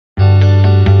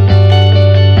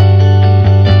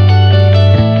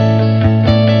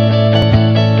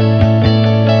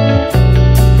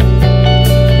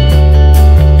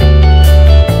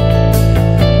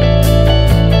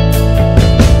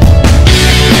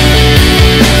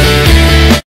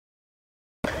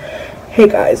Hey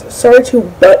guys, sorry to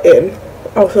butt in,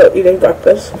 also eating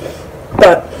breakfast,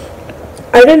 but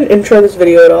I didn't intro this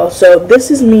video at all, so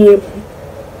this is me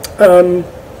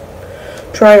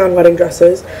trying on wedding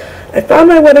dresses. I found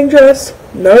my wedding dress,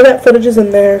 none of that footage is in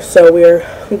there, so we're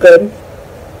good.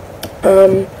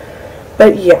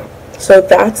 But yeah, so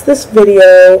that's this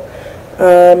video.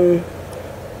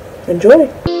 Enjoy.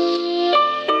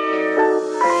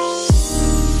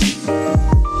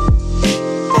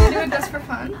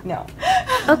 No.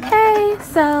 Okay,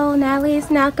 so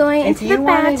Natalie's now going into the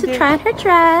back to try on her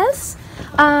dress.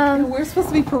 We're supposed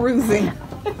to be perusing.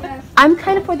 I'm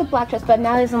kind of for the black dress, but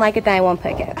Natalie doesn't like it, then I won't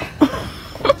pick it.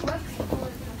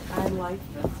 I like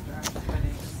this dress, but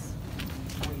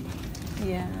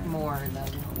it's more than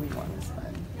we want this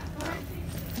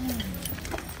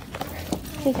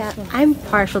one. I'm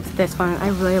partial to this one. I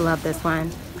really love this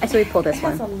one. I see we pulled this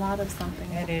one. It has a lot of something.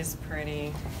 It is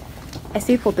pretty. I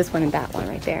see we pulled this one and that one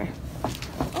right there.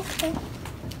 Okay.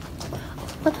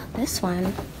 What about this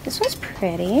one? This one's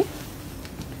pretty.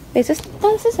 Is this?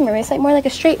 Oh, this isn't really. It's like more like a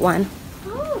straight one.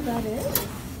 Oh, that is.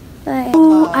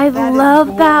 Ooh, I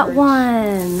love that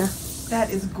one. That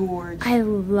is gorgeous. I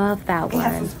love that one. It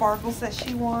has some sparkles that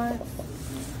she wants.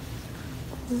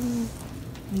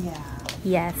 Yeah.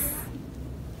 Yes.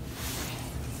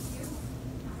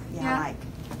 Yeah, I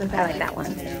like that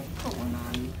one. Put one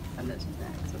on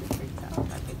so it freaks out.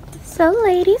 So,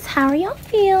 ladies, how are y'all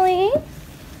feeling?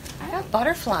 I got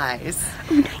butterflies.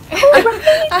 Oh,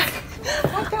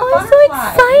 I'm so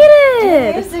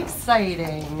excited! It is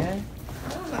exciting.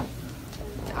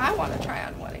 I want to try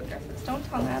on wedding dresses. Don't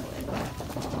tell Natalie.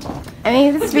 I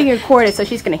mean, this is being recorded, so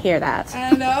she's gonna hear that.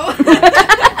 I know.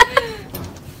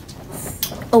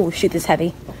 Oh shoot, this is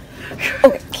heavy.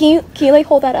 Okay, can you like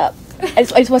hold that up? I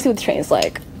just want to see what the train is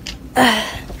like.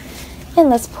 And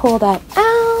let's pull that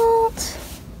out.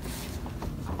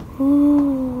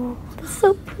 Ooh, that's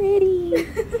so pretty.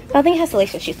 I think it has the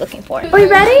lace that she's looking for. Are we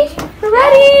ready? We're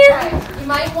ready. You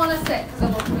might want to sit because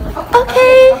it looks really good.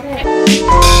 Okay.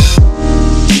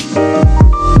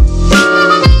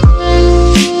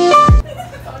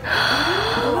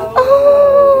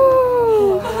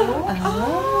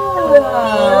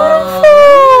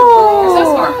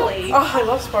 I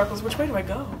love sparkles. Which way do I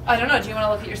go? I don't know. Do you want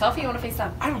to look at yourself or you want to face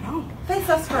them? I don't know. Face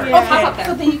us first. Yeah. Okay. Hop up there.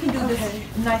 So then you can do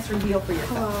this nice reveal for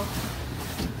yourself.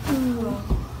 Hello.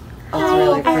 Oh, it's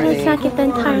really I pretty. let's not get the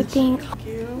entire thing. Thank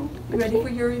you. Ready for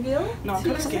your reveal? No, I'm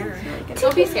kind of scared.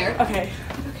 Don't be scared. Okay.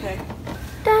 Okay.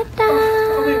 Da, da.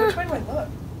 Oh, wait, which way do I look?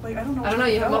 Like, I don't know. I don't know.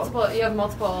 You have multiple. You have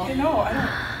multiple. I know. I don't.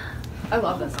 I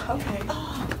love this. Okay.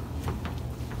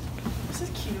 This is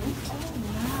cute.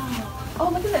 Oh,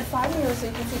 look at that side mirror so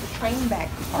you can see the train back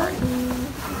part.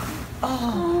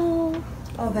 Oh,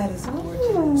 that is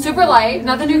gorgeous. Super light.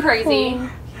 Nothing too crazy.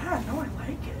 Yeah, no, I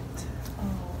like it. Oh,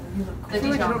 you look I feel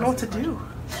like I don't know what to do.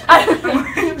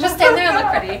 Just stand there and look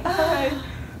pretty.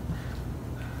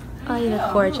 Oh, you look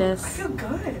I gorgeous. feel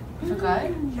good. Feel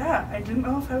good? Yeah, I didn't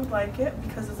know if I would like it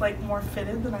because it's like more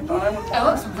fitted than I thought I would. It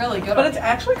looks really good. But it's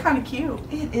actually kind of cute.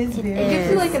 It is very It gives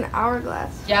you is. like an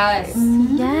hourglass. Yes.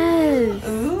 Yes.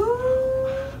 Ooh.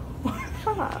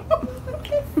 Shut up.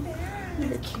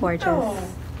 It's cute Gorgeous. though.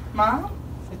 Mom?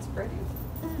 It's pretty.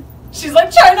 She's like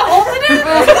trying to hold it in.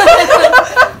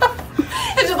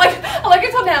 It's just like I like to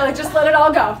tell Natalie, just let it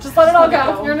all go. Just let it all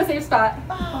go. You're in a safe spot.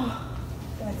 Oh,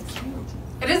 that's cute.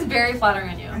 It is very flattering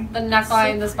on you. The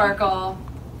neckline, the sparkle,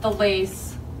 the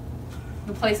lace,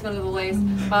 the placement of the lace.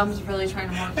 Mom's really trying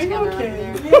to hold it Are you together okay?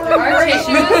 over there. There are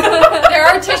tissues. There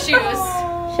are tissues.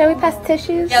 Shall we pass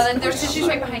tissues? Yeah, then there's tissues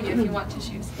right behind you if you want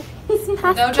tissues.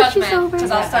 Pass No the tissues judgment, over.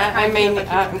 because I'll start I crying.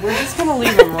 mean, we're just gonna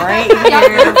leave them right Yeah,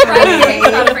 here.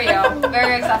 right for you.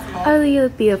 Very accessible. Oh, you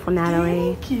look beautiful,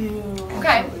 Natalie. Thank you.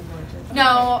 Okay.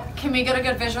 Now, can we get a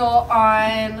good visual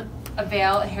on a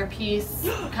veil, a hairpiece,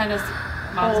 kind of?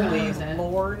 Mom's gonna lose it.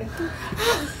 Lord.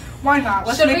 Why not?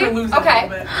 Let's Should make we? her lose Okay.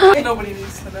 it a little bit. Nobody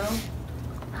needs to know.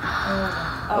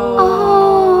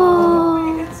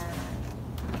 Oh. It's,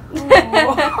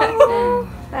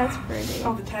 That's pretty.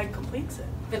 oh, the tag completes it.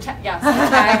 Yes, the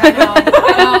tag.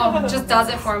 I know. Just does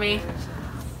it for me.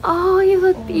 Oh, you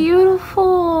look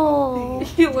beautiful.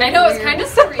 I know, it's kind of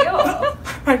surreal.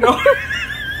 I know.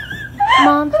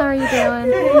 Mom, how are you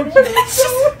doing?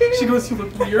 She goes, you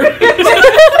look weird. Girl,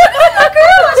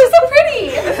 she's so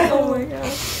pretty. Oh my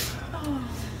god.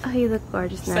 Oh, you look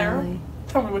gorgeous, Sarah? Natalie.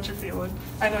 Tell me what you're feeling.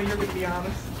 I know you're gonna be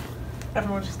honest.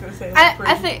 Everyone's just gonna say it's I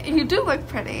pretty. think you do look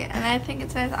pretty, and I think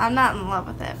it's nice. I'm not in love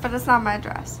with it, but it's not my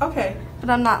dress. Okay. But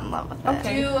I'm not in love with it.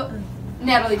 Okay.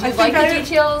 Natalie, do you I like think the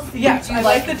details? Yes, Do you I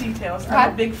like the details. Okay.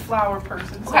 I'm a big flower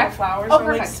person, so Okay. the flowers Oh, are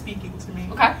like perfect. speaking to me.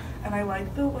 Okay. And and I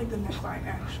like the neckline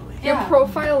actually. Your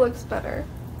profile looks better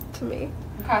to me.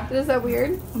 Okay. Is that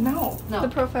weird? No. The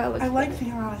profile looks I like better.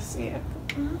 the honesty. Yeah.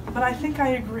 But I think I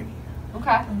agree.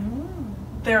 Okay.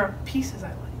 There are pieces I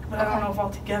like, but I don't know if all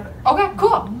together. Okay,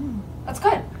 cool. That's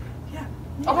good. Yeah.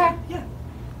 Okay. Yeah.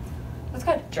 That's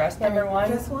good. Dress number one.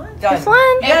 Just one. Done. This one?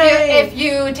 If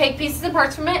you take pieces and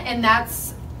parts from it and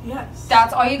that's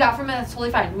all you got from it, that's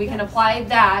totally fine. We can apply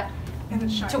that And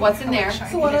it's shiny. to what's in I like there.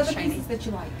 shiny. So what It's are the shiny. pieces that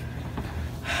you like?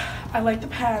 I like the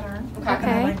pattern. Okay. And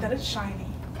I like that it's shiny.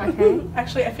 Okay.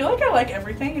 Actually, I feel like I like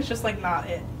everything. It's just like not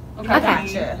it. Okay.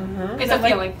 Gotcha. It's a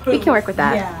feeling. We can work with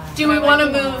that. Yeah. Do we I like want to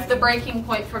the move line. the breaking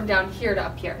point from down here to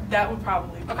up here? That would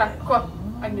probably be Okay, it. cool.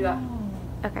 I can do that.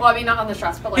 Okay. Well, I mean, not on this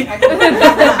dress, but like,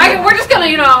 we're just gonna,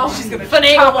 She's gonna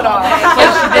finagle chop it it off. off.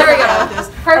 Yeah, there we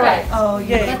go. Perfect. Oh, Yay.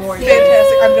 yeah. Gorgeous.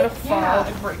 Fantastic. I'm gonna fall Yeah.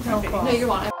 and break my No face. fall. No, you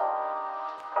want it.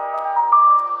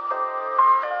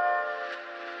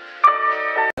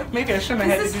 Maybe I shouldn't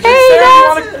have had to do this. Hey,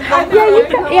 Sarah, that's- you yeah, wanna- you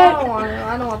can, No, I yeah. don't want it.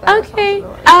 I don't want that. Okay.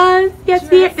 responsibility.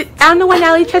 Yes, I'm the one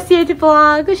Natalie trusts you to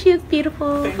vlog. She looks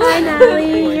beautiful. Thank Hi, you.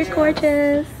 Natalie. You're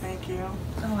gorgeous. Thank you.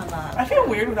 Oh, I love. I feel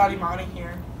weird without Emoni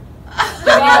here.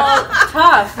 Well,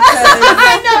 tough.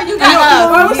 I know you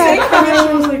got I was saying that,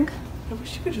 she was like, I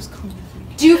wish you could just come with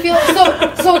me. Do you feel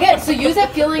so use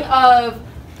that feeling of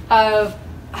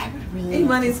I would really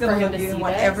Money's for gonna him look to good see in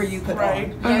whatever this. you put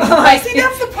Right. on. Like, See,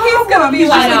 that's the problem. He's gonna be He's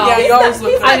like, know. yeah, you always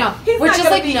look I good. know. He's Which not is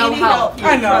gonna like be no any help.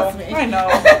 help. I know. Trust me. I know.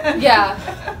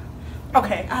 Yeah.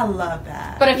 Okay. I love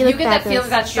that. But if You you look get that fabulous. feeling,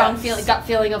 that strong Yes. gut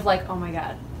feeling of like, oh my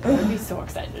god, I would be so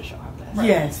excited to show up this.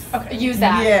 Yes. Okay. Use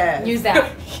that. Yes. Use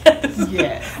that. Yes.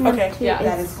 Yes. Okay. Yeah.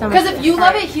 That is so Because much if you better.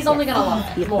 love it, he's only gonna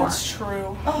love it more. That's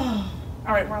true. Oh,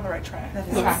 All right, we're on the right track. that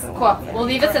is Okay, so cool. good. We'll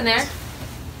leave this in there.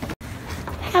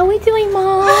 How we doing,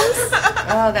 moms?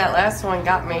 Oh, that last one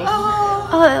got me.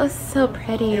 Oh, that was so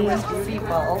pretty. It was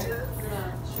beautiful.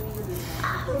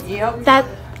 Yep. That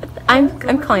I'm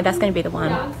calling. That's gonna be the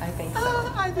one. I think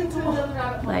so. I think so.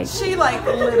 Like, She like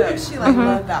lit up. She like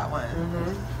loved that one.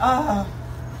 Oh,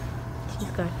 she's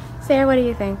good. Sarah, what do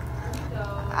you think?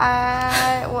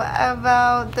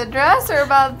 About the dress or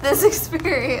about this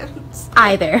experience?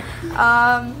 Either.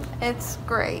 It's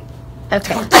great.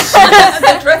 Okay.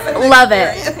 the dress and Love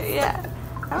it. Yeah.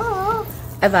 Oh.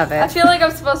 I love I it. feel like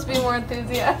I'm supposed to be more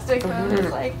enthusiastic, but I'm just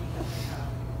like,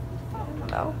 I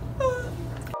don't know.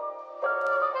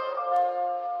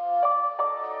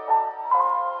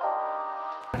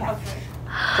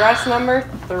 Dress number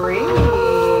 3.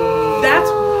 That's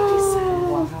what I said.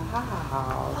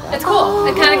 Wow. It's cool.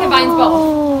 It kind of combines both.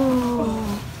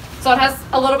 Oh. So it has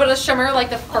a little bit of shimmer like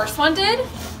the first one did,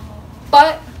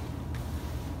 but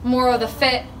more of the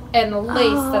fit and the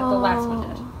lace that the last one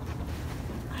did.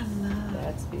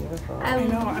 That's beautiful. I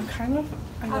know. I'm kind of.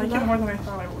 I like it more than I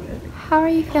thought I would. How are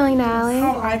you feeling, How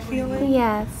Natalie? I feeling?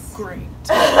 Yes. Great.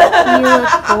 You look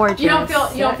gorgeous. You don't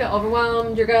feel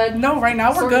overwhelmed. You're good. No, right now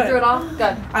we're Sorted through it good. all.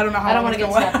 Good. I don't know how I don't long want to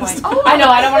it's get to gonna that last. point. I know.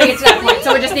 I don't want to get to that point.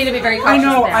 So we just need to be very I cautious.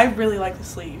 know. there. I really like the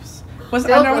sleeves. They look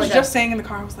I was really just good. saying in the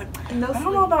car. I was like, I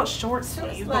don't know about short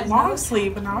sleeve, but long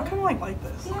sleeve. But now I kind of like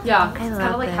this. Yeah. I It's kind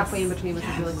love of like this. halfway in between, which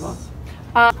is really cool.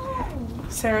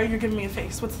 Sarah, you're giving me a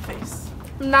face. What's the face?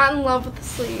 I'm not in love with the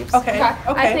sleeves. Okay. Okay.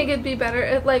 Okay. I think it'd be better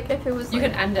if it was. You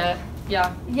like, can end it.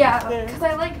 Yeah. Yeah, because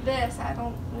I like this. I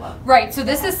don't love. Right. So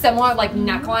this is similar, like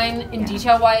neckline in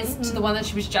detail-wise, to the one that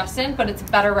she was just in, but it's a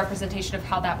better representation of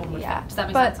how that one would Yeah. fit. Does that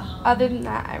make But sense? other than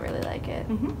that, I really like it.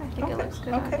 Mhm. I think it looks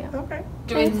good on Okay. you. Okay.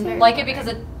 Do we It's very like it because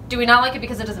it? Do we not like it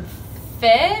because it doesn't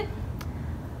fit?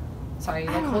 Sorry,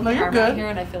 like hold No, the you're arm out good. here,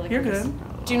 and I feel like You're it's-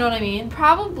 good. Do you know what I mean?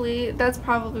 Probably that's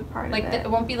probably part Like of it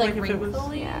it. won't be like, Like if it was-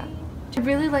 wrinkly. Yeah. I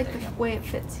really like the way it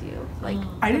fits you, like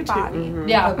I the do too. body.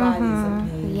 Yeah. the body's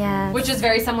amazing. Yes. Which is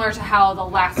very similar to how the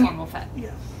last one will fit.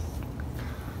 Yes.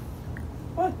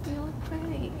 What? You look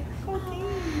pretty.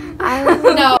 I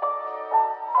No.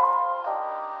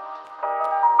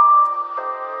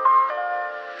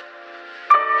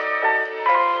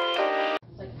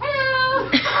 Like,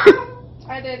 hello.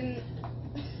 I didn't.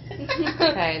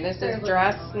 Okay, this is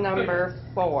dress number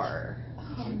 4.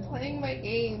 I'm playing my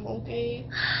game, okay?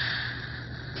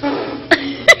 I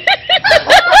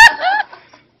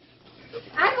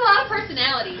have a lot of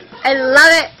personality. I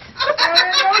love it.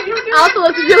 Also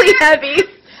looks really heavy.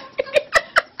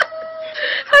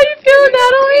 How you feeling,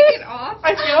 Natalie?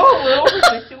 I feel a little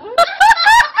ridiculous.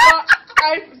 But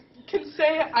I can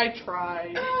say I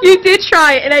tried. You did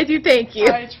try it, and I do thank you.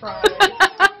 I tried.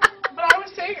 But I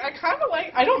was saying I kind of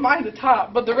like. I don't mind the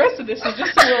top, but the rest of this is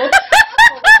just a little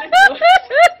ridiculous.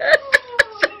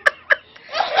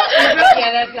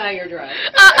 Yeah, that's not your dress.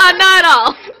 Not at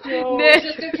all.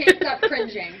 Sister can't stop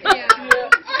cringing. Yeah.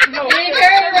 No, In a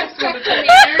very respectful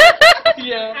manner.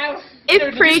 yeah.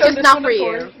 It's free, just not for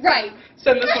you. Right.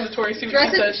 Send this one to Tori, see what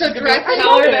she says. So dress it.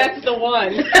 Tell her that's the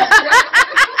one.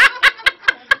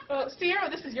 Sierra,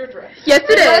 this is your dress. Yes,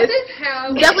 it is. Dresses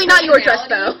have Definitely not your dress,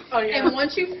 though. Oh, yeah. And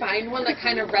once you find one that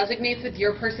kind of resonates with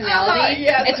your personality,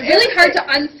 yes. it's really hard to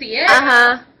unsee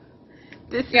it.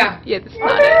 This Yeah. this is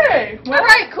not it. Okay. All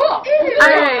right, cool. All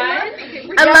right.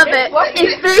 I love it.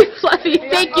 It's very fluffy.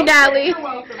 Thank you, Natalie. You're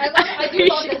welcome. I do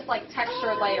love this like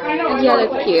texture layer. I know, Yeah,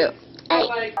 that's cute.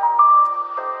 Like,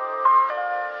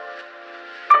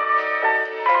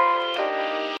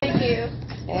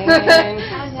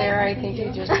 And Sarah, I think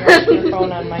you just dropped your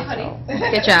phone on my toe.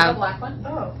 Good job. Black one.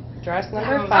 oh. Dress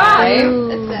number 5.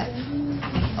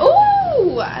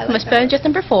 Ooh, I like Much better than just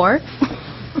number 4.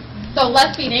 So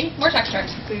less beading, more texture.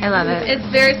 I love it. It's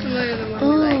very similar to the one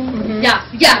we like. Yeah.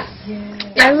 Yes.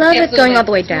 I love it absolutely. going all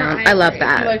the way down. I love You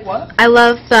that. like what? I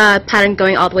love the pattern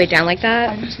going all the way down like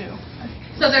I that. do too.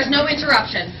 So there's no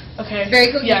interruption. Okay. Very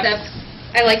cohesive. Yes.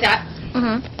 I like that.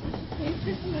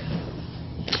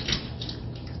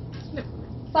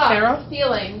 Thoughts, Sarah?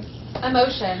 feelings,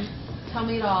 emotion. Tell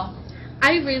me it all.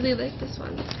 I really like this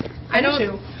one. I do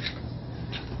too.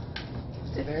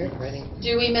 Very pretty.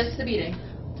 Do we miss the beading?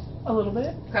 A little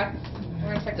bit. Okay.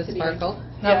 We're gonna fix The the beading. sparkle.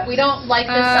 No, Yeah. if we don't like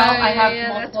this style, I have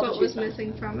yeah, that's multiple what to was choose from.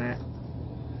 missing from it.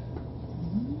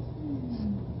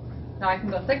 Now I can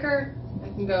go thicker. I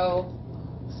can go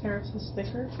Sarah says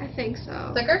thicker. I think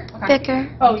so. thicker. Okay.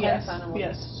 Thicker. Oh, Okay, yes. fine, I will.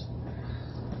 Yes.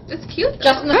 It's cute though.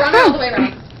 Just in the front or all the way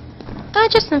around?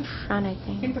 Just in front, I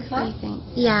think. In the front?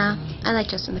 Yeah, I like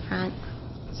just in the front.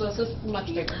 So this is much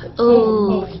bigger.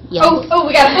 Ooh, yes. Oh,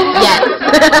 we got it. Yes.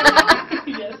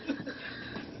 Yes.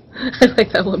 I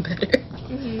like that one better.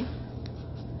 Mhm.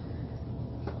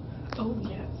 Oh,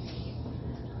 yes.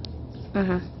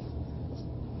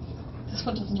 This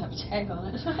one doesn't have a tag on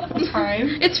it. It's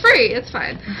fine. It's free. It's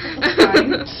fine. It's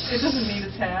fine. It doesn't need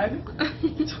a tag.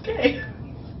 It's okay.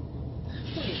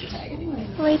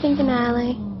 What do you think,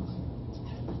 Natalie?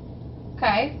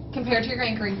 Okay, compared to your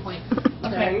anchoring point.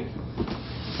 Okay.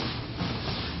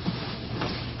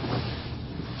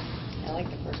 I like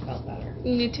the first belt better.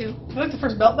 Me too. You like the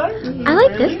first belt better? I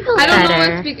like Really? this belt I don't know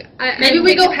better. what's big. Maybe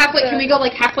we go halfway. Can we go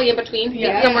like halfway in between?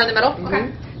 Yeah. Somewhere in the middle?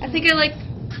 Okay. I think I like.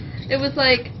 It was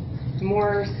like.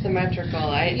 More symmetrical.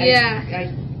 Yeah.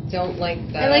 I don't like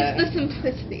the. I like the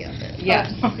simplicity of it.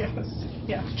 Yes. Oh, yes.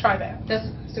 Yeah, try that. This,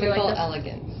 do we Simple like this?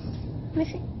 elegance. Let me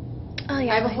see. Oh,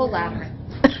 yeah. I have a whole ladder.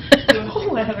 The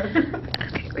whole letter.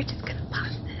 Okay, we're just gonna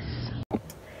pause this.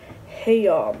 Hey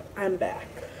y'all, I'm back.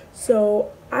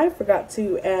 So I forgot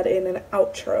to add in an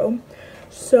outro.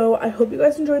 So I hope you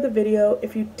guys enjoyed the video.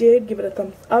 If you did, give it a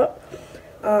thumbs up.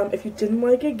 If you didn't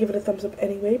like it, give it a thumbs up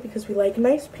anyway, because we like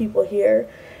nice people here.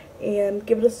 And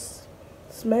give it a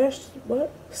smash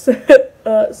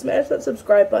that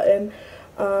subscribe button.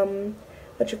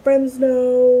 Let your friends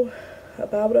know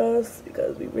about us,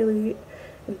 because we really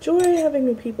enjoy having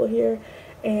new people here.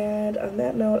 And on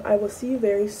that note, I will see you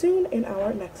very soon in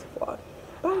our next vlog.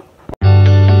 Bye.